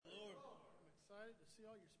see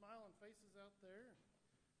all your smiling faces out there.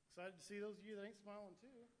 Excited to see those of you that ain't smiling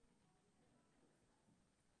too.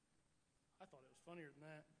 I thought it was funnier than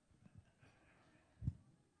that.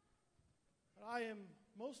 But I am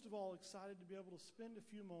most of all excited to be able to spend a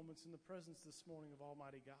few moments in the presence this morning of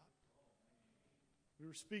Almighty God. We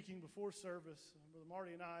were speaking before service, Brother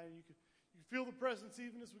Marty and I, and you could feel the presence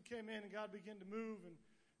even as we came in, and God began to move, and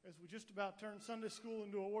as we just about turned Sunday school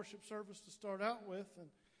into a worship service to start out with, and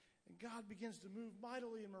God begins to move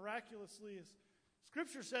mightily and miraculously, as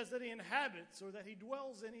Scripture says that He inhabits, or that He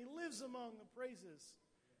dwells in, He lives among the praises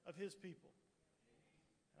of His people.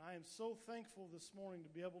 And I am so thankful this morning to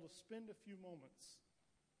be able to spend a few moments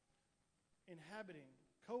inhabiting,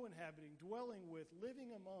 co-inhabiting, dwelling with,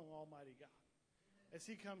 living among Almighty God as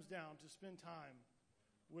He comes down to spend time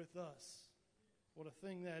with us. What a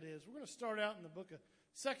thing that is. We're going to start out in the book of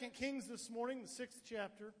 2 Kings this morning, the 6th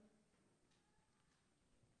chapter.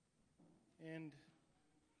 And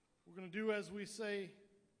we're going to do, as we say,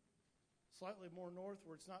 slightly more north,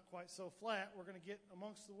 where it's not quite so flat. We're going to get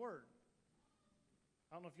amongst the Word.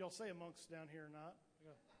 I don't know if y'all say amongst down here or not.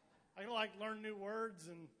 I like learn new words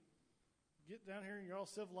and get down here and you're all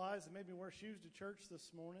civilized and maybe wear shoes to church this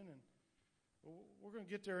morning. And we're going to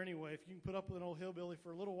get there anyway. If you can put up with an old hillbilly for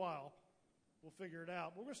a little while, we'll figure it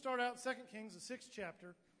out. But we're going to start out in 2 Kings, the 6th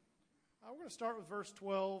chapter. We're going to start with verse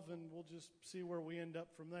 12, and we'll just see where we end up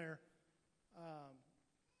from there.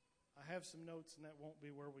 I have some notes, and that won't be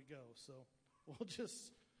where we go. So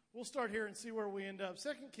we'll start here and see where we end up. 2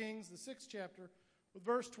 Kings, the 6th chapter, with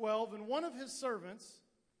verse 12. And one of his servants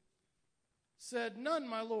said, None,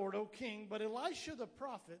 my lord, O king, but Elisha the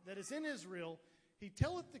prophet that is in Israel, he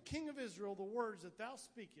telleth the king of Israel the words that thou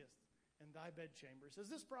speakest in thy bedchamber. He says,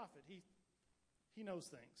 this prophet, he knows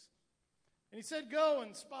things. And he said, Go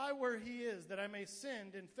and spy where he is, that I may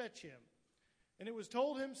send and fetch him. And it was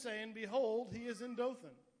told him, saying, Behold, he is in Dothan.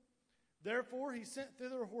 Therefore he sent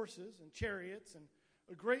thither horses and chariots and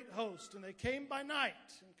a great host, and they came by night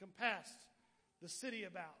and compassed the city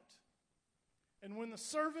about. And when the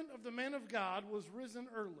servant of the man of God was risen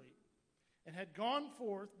early and had gone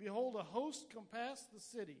forth, behold, a host compassed the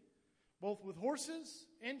city, both with horses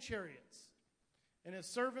and chariots. And his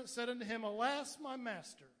servant said unto him, Alas, my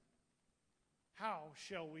master, how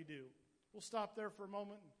shall we do? We'll stop there for a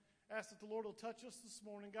moment and ask that the Lord will touch us this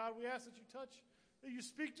morning. God, we ask that you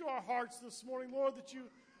speak to our hearts this morning, Lord, that you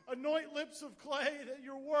anoint lips of clay, that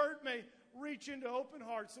your word may reach into open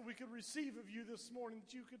hearts, that we could receive of you this morning,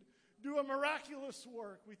 that you could do a miraculous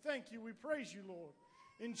work. We thank you. We praise you, Lord.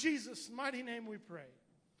 In Jesus' mighty name we pray.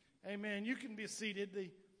 Amen. You can be seated.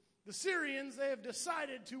 The Syrians, they have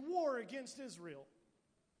decided to war against Israel.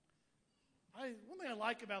 One thing I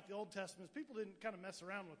like about the Old Testament is people didn't kind of mess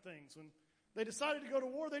around with things. When they decided to go to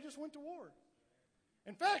war, they just went to war.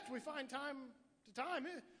 In fact, we find time to time,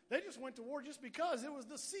 they just went to war just because it was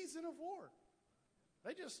the season of war.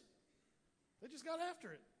 They just got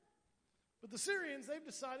after it. But the Syrians, they've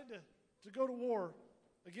decided to go to war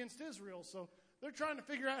against Israel. So they're trying to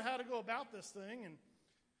figure out how to go about this thing. And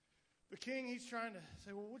the king, he's trying to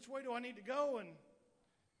say, well, which way do I need to go? And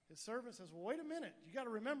his servant says, well, wait a minute. You got to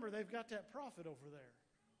remember they've got that prophet over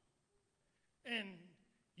there. And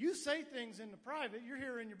you say things in the private. You're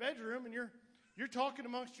here in your bedroom and you're talking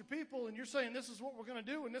amongst your people and you're saying this is what we're going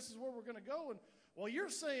to do and this is where we're going to go. And while you're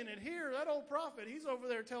saying it here, that old prophet, he's over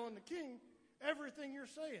there telling the king everything you're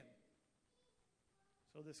saying.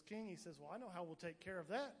 So this king, he says, well, I know how we'll take care of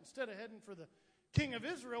that. Instead of heading for the king of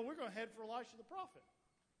Israel, we're going to head for Elisha the prophet.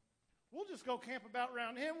 We'll just go camp about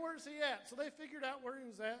around him. Where's he at? So they figured out where he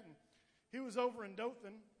was at, and he was over in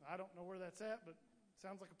Dothan. I don't know where that's at, but it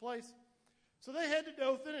sounds like a place. So they head to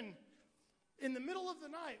Dothan, and in the middle of the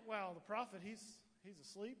night, wow, the prophet, he's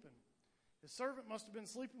asleep, and his servant must have been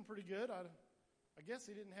sleeping pretty good. I guess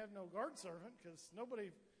he didn't have no guard servant because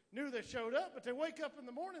nobody knew they showed up, but they wake up in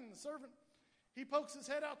the morning, and the servant, he pokes his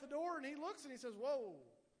head out the door, and he looks, and he says, whoa.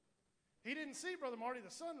 He didn't see, Brother Marty,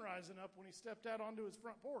 the sun rising up when he stepped out onto his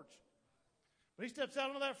front porch. But he steps out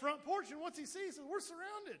onto that front porch, and what's he see? He says, we're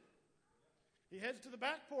surrounded. He heads to the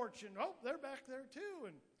back porch, and they're back there too,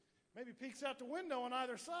 and maybe peeks out the window on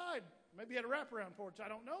either side. Maybe he had a wraparound porch, I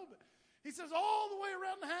don't know. But he says, all the way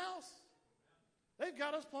around the house, they've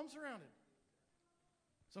got us plumb surrounded.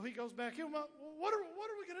 So he goes back in. Well, what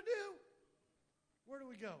are we going to do? Where do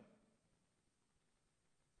we go?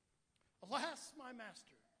 Alas, my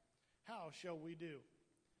master, how shall we do?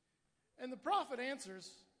 And the prophet answers,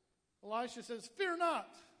 Elisha says, fear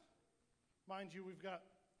not. Mind you, we've got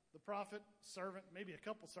the prophet, servant, maybe a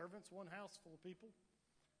couple servants, one house full of people.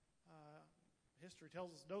 History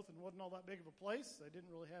tells us Dothan wasn't all that big of a place. They didn't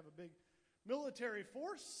really have a big military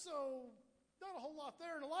force, so not a whole lot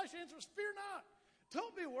there. And Elisha answers, fear not.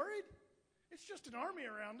 Don't be worried. It's just an army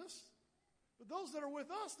around us. But those that are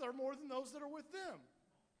with us, they're more than those that are with them.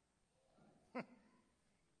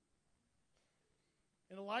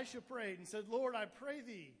 And Elisha prayed and said, Lord, I pray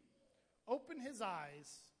thee, open his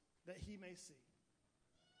eyes that he may see.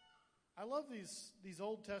 I love these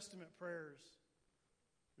Old Testament prayers.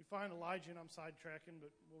 We find Elijah, and I'm sidetracking,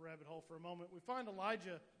 but we'll rabbit hole for a moment. We find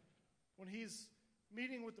Elijah when he's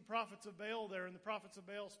meeting with the prophets of Baal there, and the prophets of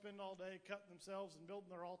Baal spend all day cutting themselves and building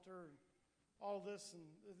their altar and all this, and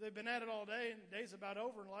they've been at it all day, and the day's about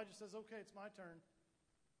over, and Elijah says, okay, it's my turn.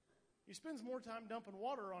 He spends more time dumping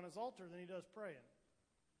water on his altar than he does praying.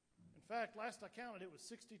 In fact, last I counted, it was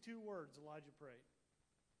 62 words Elijah prayed.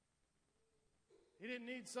 He didn't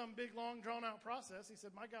need some big, long, drawn-out process. He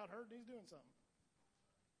said, my God heard, and he's doing something.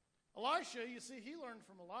 Elisha, you see, he learned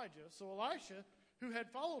from Elijah. So Elisha, who had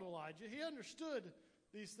followed Elijah, he understood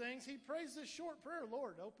these things. He prays this short prayer,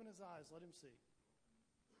 Lord, open his eyes, let him see.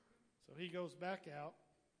 So he goes back out.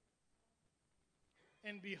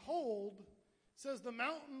 And behold, says the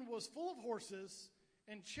mountain was full of horses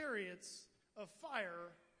and chariots of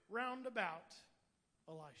fire round about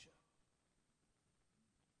Elisha.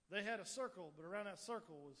 They had a circle, but around that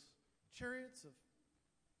circle was chariots of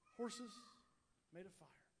horses made of fire.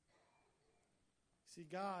 See,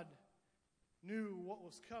 God knew what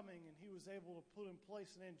was coming, and he was able to put in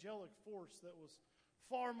place an angelic force that was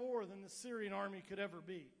far more than the Syrian army could ever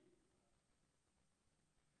be.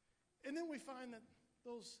 And then we find that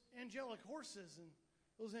those angelic horses and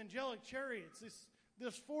those angelic chariots,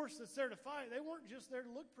 this force that's there to fight, they weren't just there to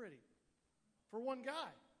look pretty for one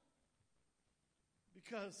guy.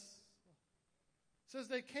 Because it says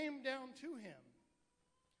they came down to him.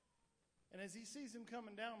 And as he sees him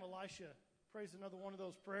coming down, Elisha prays another one of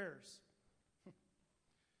those prayers.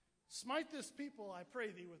 Smite this people, I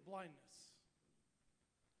pray thee, with blindness.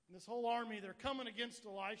 And this whole army, they're coming against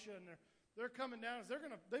Elisha, and they're coming down.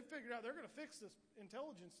 They figured out they're going to fix this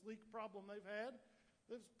intelligence leak problem they've had.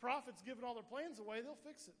 This prophet's giving all their plans away. They'll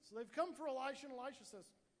fix it. So they've come for Elisha, and Elisha says,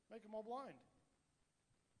 make them all blind.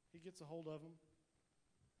 He gets a hold of them.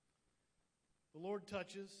 The Lord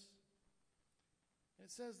touches. And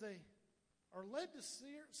it says they are led to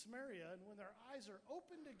Samaria, and when their eyes are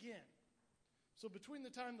opened again. So between the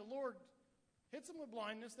time the Lord hits them with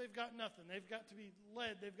blindness, they've got nothing. They've got to be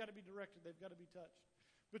led. They've got to be directed. They've got to be touched.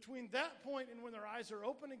 Between that point and when their eyes are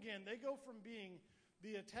open again, they go from being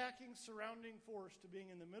the attacking surrounding force to being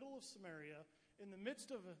in the middle of Samaria, in the midst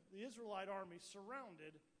of the Israelite army,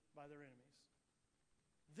 surrounded by their enemies.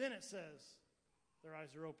 Then it says their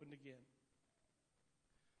eyes are opened again.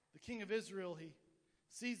 The king of Israel, he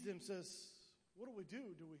sees them, says, what do?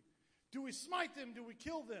 Do we smite them? Do we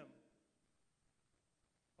kill them?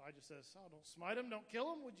 Elijah says, oh, don't smite them, don't kill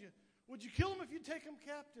them. Would you kill them if you take them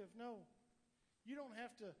captive? No. You don't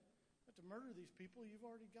have to murder these people. You've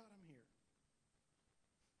already got them here.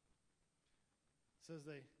 It says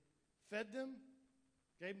they fed them,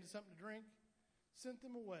 gave them something to drink, sent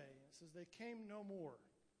them away. It says they came no more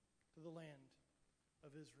to the land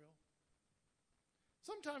of Israel.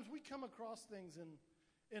 Sometimes we come across things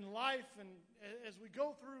in life, and as we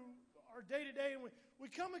go through our day-to-day, and we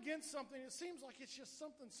come against something, it seems like it's just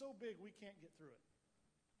something so big we can't get through it.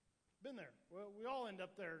 Been there. Well, we all end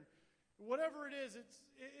up there. Whatever it is,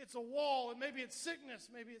 it's a wall, and maybe it's sickness,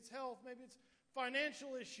 maybe it's health, maybe it's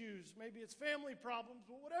financial issues, maybe it's family problems,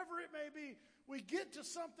 but whatever it may be, we get to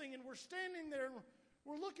something, and we're standing there, and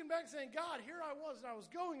we're looking back saying, God, here I was, and I was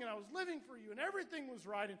going, and I was living for you, and everything was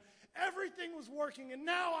right, and everything was working, and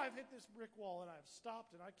now I've hit this brick wall, and I've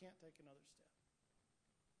stopped, and I can't take another step.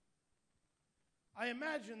 I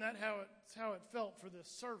imagine that's how it felt for this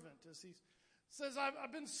servant, as he says,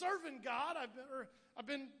 I've been serving God, I've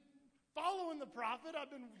been following the prophet,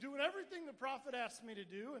 I've been doing everything the prophet asked me to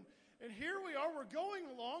do, and here we are, we're going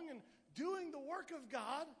along and doing the work of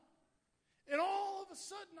God, and all of a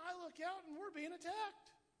sudden I look out and we're being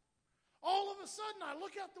attacked. All of a sudden I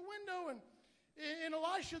look out the window, and in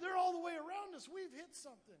Elisha, they're all the way around us. We've hit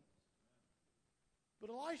something. But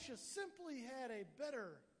Elisha simply had a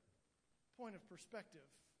better point of perspective.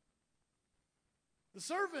 The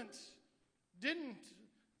servant didn't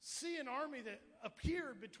see an army that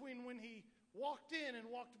appeared between when he walked in and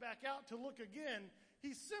walked back out to look again.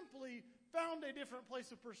 He simply found a different place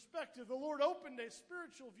of perspective. The Lord opened a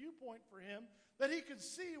spiritual viewpoint for him that he could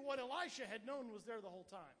see what Elisha had known was there the whole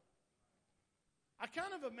time. I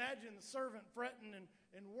kind of imagine the servant fretting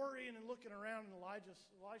and worrying and looking around, and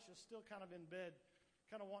Elisha's still kind of in bed,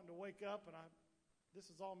 kind of wanting to wake up, and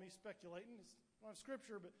this is all me speculating. It's not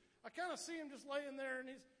scripture, but I kind of see him just laying there, and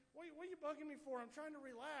he's, what are you bugging me for? I'm trying to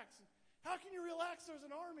relax. How can you relax? There's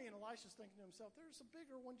an army. And Elisha's thinking to himself, there's a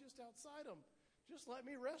bigger one just outside them. Just let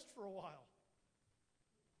me rest for a while.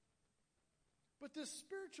 But this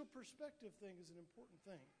spiritual perspective thing is an important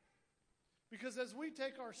thing. Because as we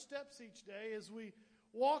take our steps each day, as we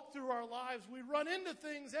walk through our lives, we run into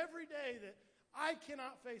things every day that I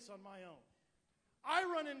cannot face on my own. I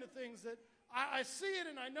run into things that I see it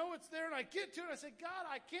and I know it's there and I get to it and I say, God,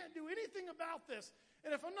 I can't do anything about this.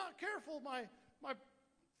 And if I'm not careful, my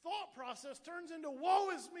thought process turns into, woe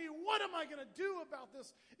is me, what am I going to do about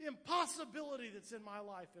this impossibility that's in my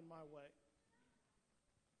life, in my way?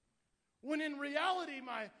 When in reality,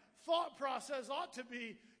 my thought process ought to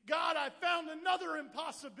be, God, I found another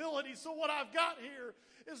impossibility, so what I've got here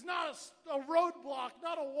is not a roadblock,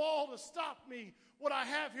 not a wall to stop me. What I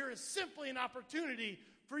have here is simply an opportunity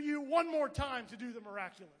for you one more time to do the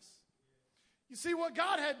miraculous. You see, what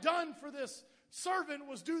God had done for this servant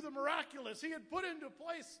was do the miraculous. He had put into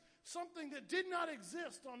place something that did not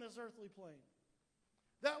exist on this earthly plane.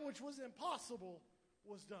 That which was impossible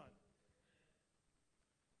was done.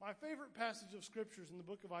 My favorite passage of Scripture is in the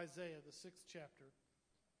book of Isaiah, the 6th chapter.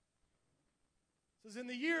 It says, in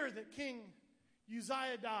the year that King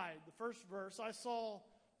Uzziah died, the first verse, I saw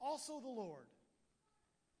also the Lord.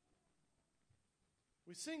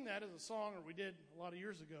 We sing that as a song, or we did a lot of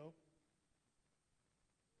years ago.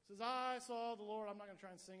 It says, I saw the Lord. I'm not going to try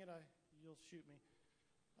and sing it. You'll shoot me.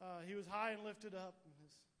 He was high and lifted up.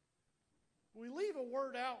 We leave a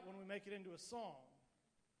word out when we make it into a song.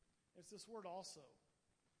 It's this word also.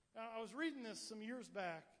 Now, I was reading this some years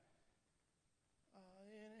back,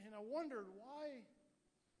 and I wondered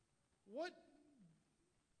what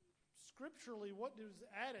scripturally, what was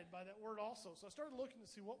added by that word also. So I started looking to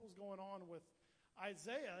see what was going on with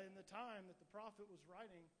Isaiah in the time that the prophet was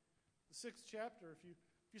writing the 6th chapter. If you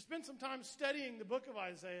spend some time studying the book of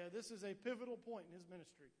Isaiah, this is a pivotal point in his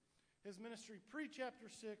ministry. His ministry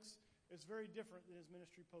pre-chapter 6 is very different than his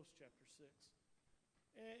ministry post-chapter 6.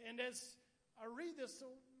 And as I read this,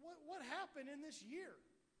 so what happened in this year?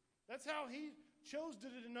 That's how he chose to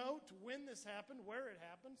denote when this happened, where it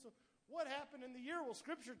happened. So what happened in the year? Well,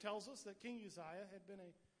 Scripture tells us that King Uzziah had been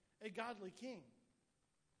a godly king.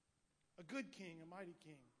 A good king, a mighty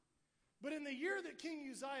king. But in the year that King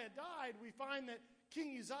Uzziah died, we find that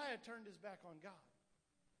King Uzziah turned his back on God.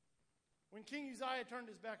 When King Uzziah turned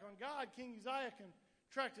his back on God, King Uzziah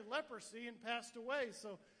contracted leprosy and passed away.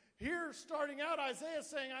 So here, starting out, Isaiah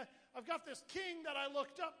saying, I've got this king that I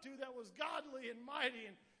looked up to that was godly and mighty,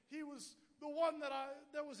 and he was the one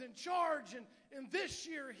that was in charge. And this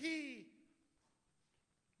year, he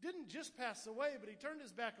didn't just pass away, but he turned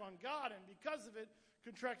his back on God, and because of it,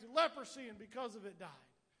 contracted leprosy, and because of it, died.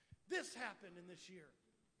 This happened in this year.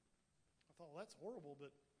 I thought, well, that's horrible, but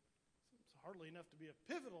it's hardly enough to be a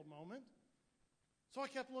pivotal moment. So I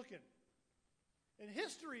kept looking. And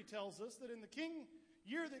history tells us that in the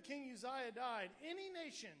year that King Uzziah died, any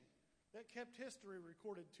nation that kept history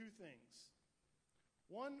recorded two things.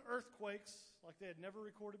 One, earthquakes like they had never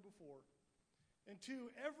recorded before. And two,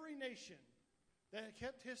 every nation that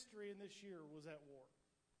kept history in this year was at war.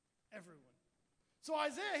 Everyone. So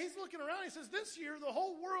Isaiah, he's looking around, he says, this year the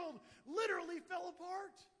whole world literally fell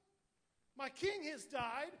apart. My king has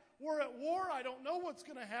died. We're at war. I don't know what's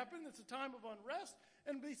going to happen. It's a time of unrest.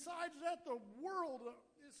 And besides that, the world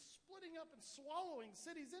is splitting up and swallowing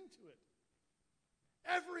cities into it.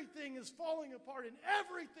 Everything is falling apart and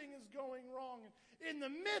everything is going wrong. In the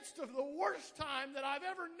midst of the worst time that I've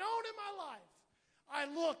ever known in my life, I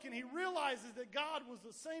look and he realizes that God was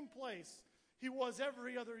the same place he was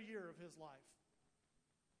every other year of his life.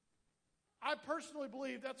 I personally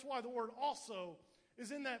believe that's why the word also is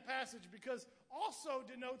in that passage, because also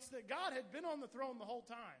denotes that God had been on the throne the whole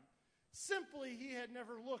time. Simply, he had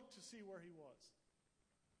never looked to see where he was.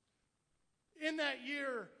 In that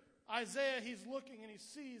year, Isaiah, he's looking and he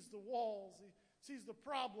sees the walls, he sees the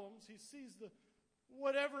problems, he sees the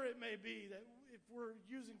whatever it may be that if we're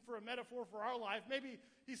using for a metaphor for our life, maybe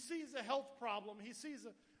he sees a health problem, he sees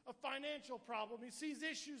a financial problem, he sees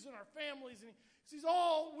issues in our families, and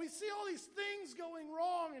we see all these things going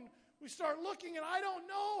wrong, and we start looking, and I don't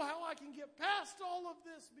know how I can get past all of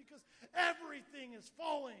this because everything is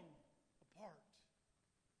falling apart.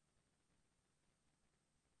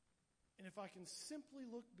 And if I can simply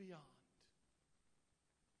look beyond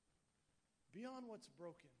what's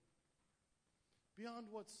broken, beyond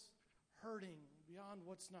what's hurting, beyond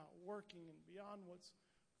what's not working, and beyond what's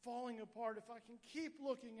falling apart, if I can keep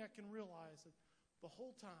looking, I can realize that the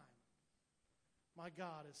whole time, my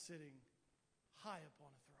God is sitting high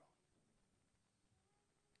upon a throne.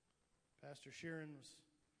 Pastor Sheeran was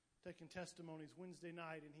taking testimonies Wednesday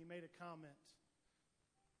night, and he made a comment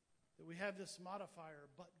that we have this modifier,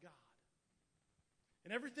 but God.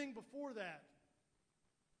 And everything before that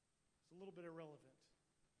is a little bit irrelevant.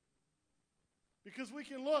 Because we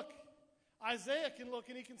can look, Isaiah can look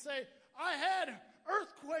and he can say, I had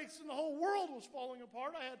earthquakes and the whole world was falling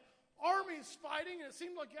apart. I had armies fighting and it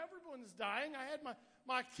seemed like everyone's dying. I had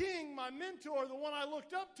my king, my mentor, the one I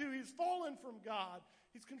looked up to, he's fallen from God.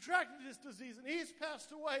 He's contracted this disease and he's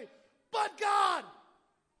passed away. But God!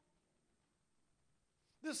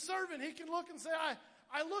 This servant, he can look and say,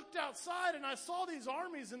 I looked outside and I saw these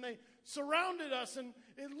armies and they surrounded us and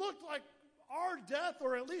it looked like our death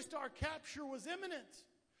or at least our capture was imminent.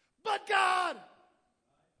 But God!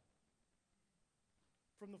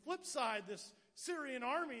 From the flip side, this Syrian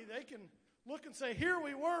army, they can look and say, here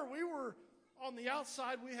we were on the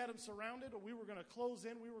outside, we had them surrounded, or we were going to close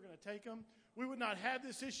in, we were going to take them. We would not have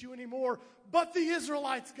this issue anymore, but the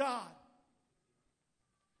Israelites, God.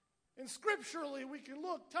 And scripturally, we can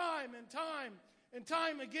look time and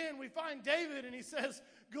time again. We find David, and he says,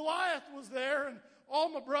 Goliath was there, and all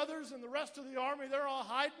my brothers and the rest of the army, they're all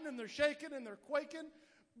hiding, and they're shaking, and they're quaking.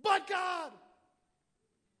 But God!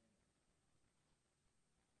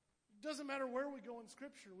 It doesn't matter where we go in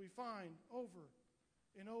Scripture, we find over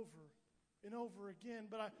and over and over again.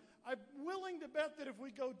 But I'm willing to bet that if we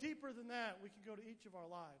go deeper than that, we can go to each of our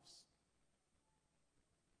lives.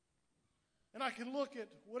 And I can look at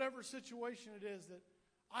whatever situation it is that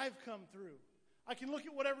I've come through. I can look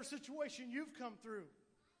at whatever situation you've come through.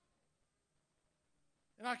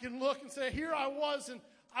 And I can look and say, here I was, and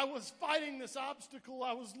I was fighting this obstacle.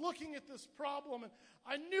 I was looking at this problem, and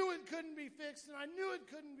I knew it couldn't be fixed, and I knew it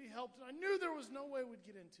couldn't be helped, and I knew there was no way we'd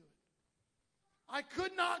get into it. I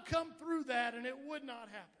could not come through that, and it would not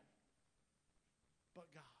happen.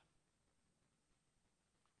 But God.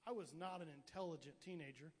 I was not an intelligent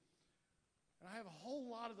teenager, and I have a whole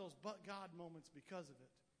lot of those but God moments because of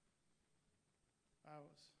it. I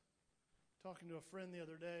was talking to a friend the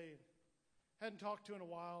other day, and hadn't talked to in a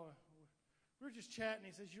while. We were just chatting.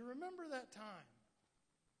 He says, you remember that time?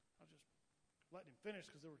 I was just letting him finish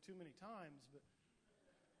because there were too many times. But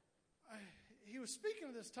he was speaking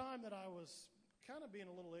of this time that I was kind of being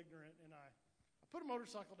a little ignorant. And I put a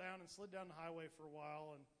motorcycle down and slid down the highway for a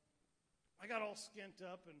while. And I got all skint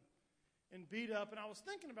up and beat up. And I was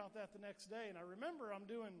thinking about that the next day. And I remember I'm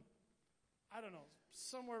doing, I don't know,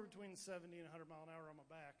 somewhere between 70 and 100 mile an hour on my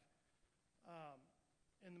back.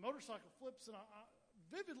 And the motorcycle flips, and I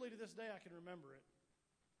vividly to this day, I can remember it.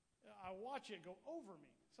 I watch it go over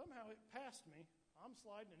me. Somehow it passed me. I'm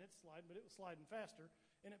sliding, and it's sliding, but it was sliding faster.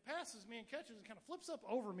 And it passes me and catches and kind of flips up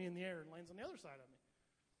over me in the air and lands on the other side of me.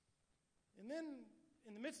 And then,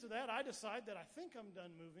 in the midst of that, I decide that I think I'm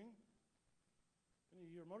done moving. And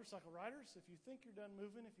you're motorcycle riders. If you think you're done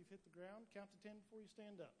moving, if you've hit the ground, count to 10 before you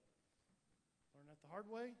stand up. Learn that the hard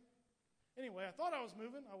way. Anyway, I thought I was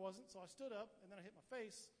moving. I wasn't, so I stood up, and then I hit my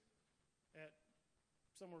face at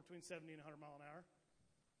somewhere between 70 and 100 mile an hour.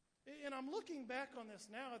 And I'm looking back on this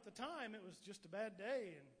now. At the time, it was just a bad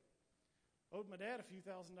day, and owed my dad a few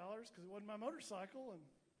 $1,000s because it wasn't my motorcycle, and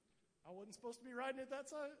I wasn't supposed to be riding it that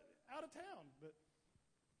side out of town. But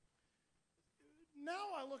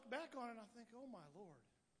now I look back on it, and I think, oh, my Lord.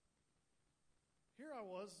 Here I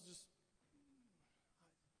was just...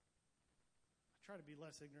 try to be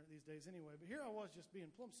less ignorant these days anyway, but here I was just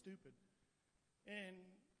being plumb stupid. And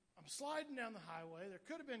I'm sliding down the highway. There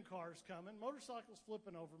could have been cars coming, motorcycles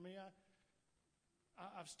flipping over me.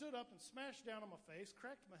 I've stood up and smashed down on my face,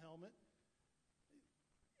 cracked my helmet.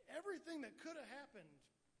 Everything that could have happened,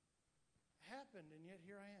 and yet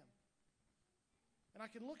here I am. And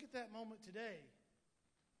I can look at that moment today,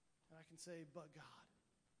 and I can say, but God.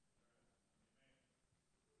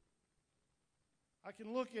 I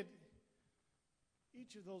can look at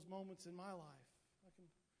each of those moments in my life. I can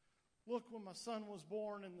look when my son was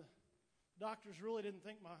born and the doctors really didn't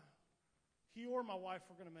think he or my wife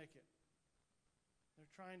were going to make it.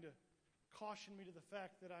 They're trying to caution me to the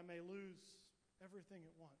fact that I may lose everything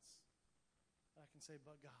at once. I can say,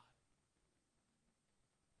 but God.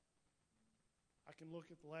 I can look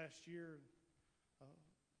at the last year,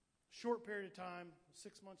 short period of time,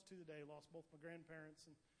 6 months to the day, lost both my grandparents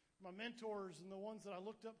and my mentors and the ones that I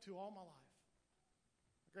looked up to all my life.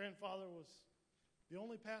 Grandfather was the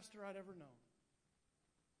only pastor I'd ever known.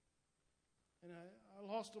 And I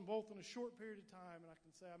lost them both in a short period of time, and I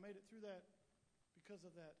can say I made it through that because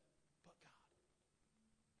of that, but God.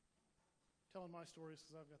 I'm telling my stories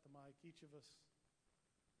because I've got the mic. Each of us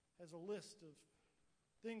has a list of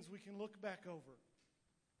things we can look back over.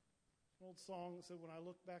 An old song that said, when I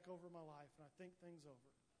look back over my life and I think things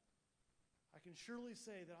over, I can surely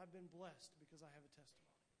say that I've been blessed because I have a testimony.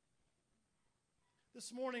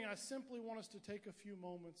 This morning, I simply want us to take a few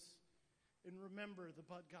moments and remember the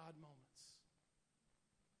but God moments.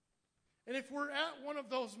 And if we're at one of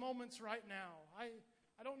those moments right now, I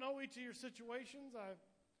don't know each of your situations.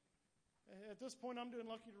 At this point, I'm doing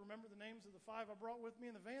lucky to remember the names of the 5 I brought with me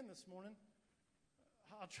in the van this morning.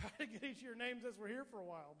 I'll try to get each of your names as we're here for a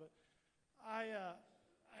while, but I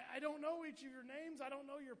don't know each of your names. I don't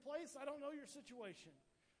know your place. I don't know your situation.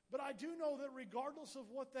 But I do know that regardless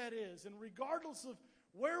of what that is, and regardless of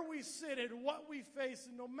where we sit and what we face,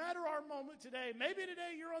 and no matter our moment today, maybe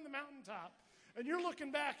today you're on the mountaintop, and you're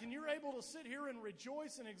looking back, and you're able to sit here and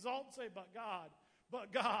rejoice and exalt and say, but God,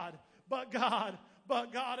 but God, but God,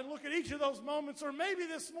 but God, and look at each of those moments. Or maybe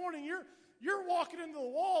this morning you're walking into the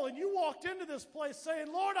wall, and you walked into this place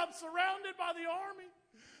saying, Lord, I'm surrounded by the army.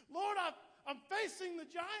 Lord, I'm facing the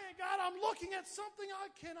giant. God, I'm looking at something I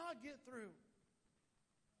cannot get through.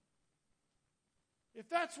 If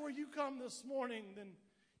that's where you come this morning, then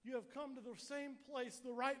you have come to the same place,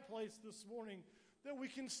 the right place this morning, that we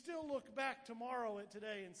can still look back tomorrow at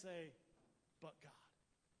today and say, but God.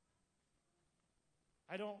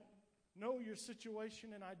 I don't know your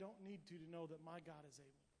situation, and I don't need to know that my God is able.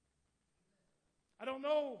 I don't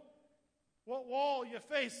know what wall you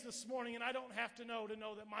face this morning, and I don't have to know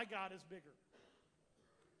that my God is bigger.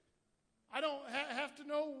 I don't have to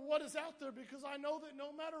know what is out there, because I know that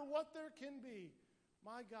no matter what there can be,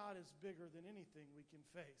 my God is bigger than anything we can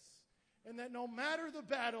face. And that no matter the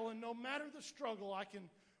battle and no matter the struggle, I can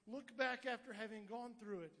look back after having gone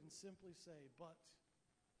through it and simply say, but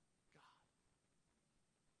God.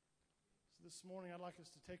 So this morning I'd like us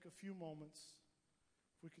to take a few moments.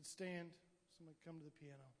 If we could stand, somebody come to the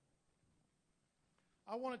piano.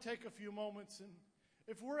 I want to take a few moments, and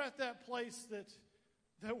if we're at that place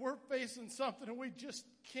that we're facing something and we just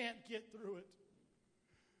can't get through it.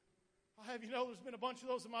 I have, there's been a bunch of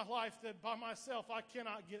those in my life that by myself I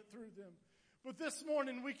cannot get through them. But this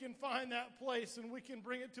morning we can find that place and we can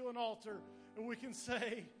bring it to an altar and we can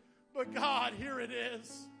say, but God, here it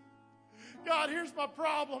is. God, here's my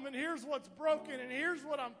problem, and here's what's broken, and here's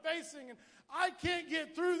what I'm facing, and I can't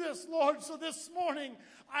get through this, Lord. So this morning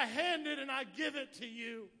I hand it and I give it to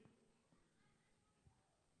you.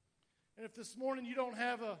 And if this morning you don't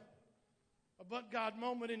have a but God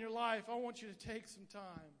moment in your life, I want you to take some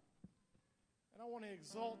time. And I want to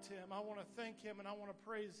exalt Him. I want to thank Him, and I want to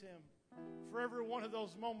praise Him for every one of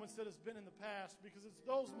those moments that has been in the past, because it's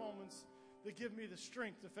those moments that give me the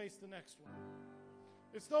strength to face the next one.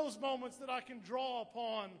 It's those moments that I can draw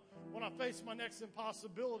upon when I face my next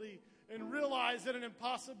impossibility and realize that an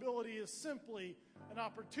impossibility is simply an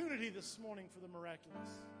opportunity this morning for the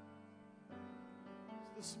miraculous. So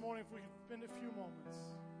this morning, if we could spend a few moments,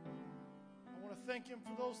 I want to thank Him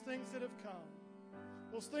for those things that have come.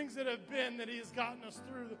 Those things that have been that He has gotten us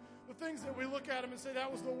through. The things that we look at Him and say,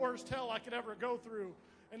 that was the worst hell I could ever go through.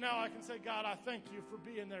 And now I can say, God, I thank you for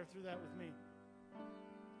being there through that with me.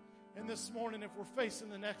 And this morning, if we're facing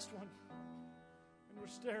the next one and we're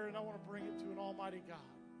staring, I want to bring it to an almighty God.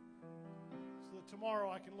 So that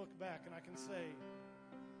tomorrow I can look back and I can say,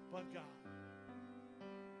 but God.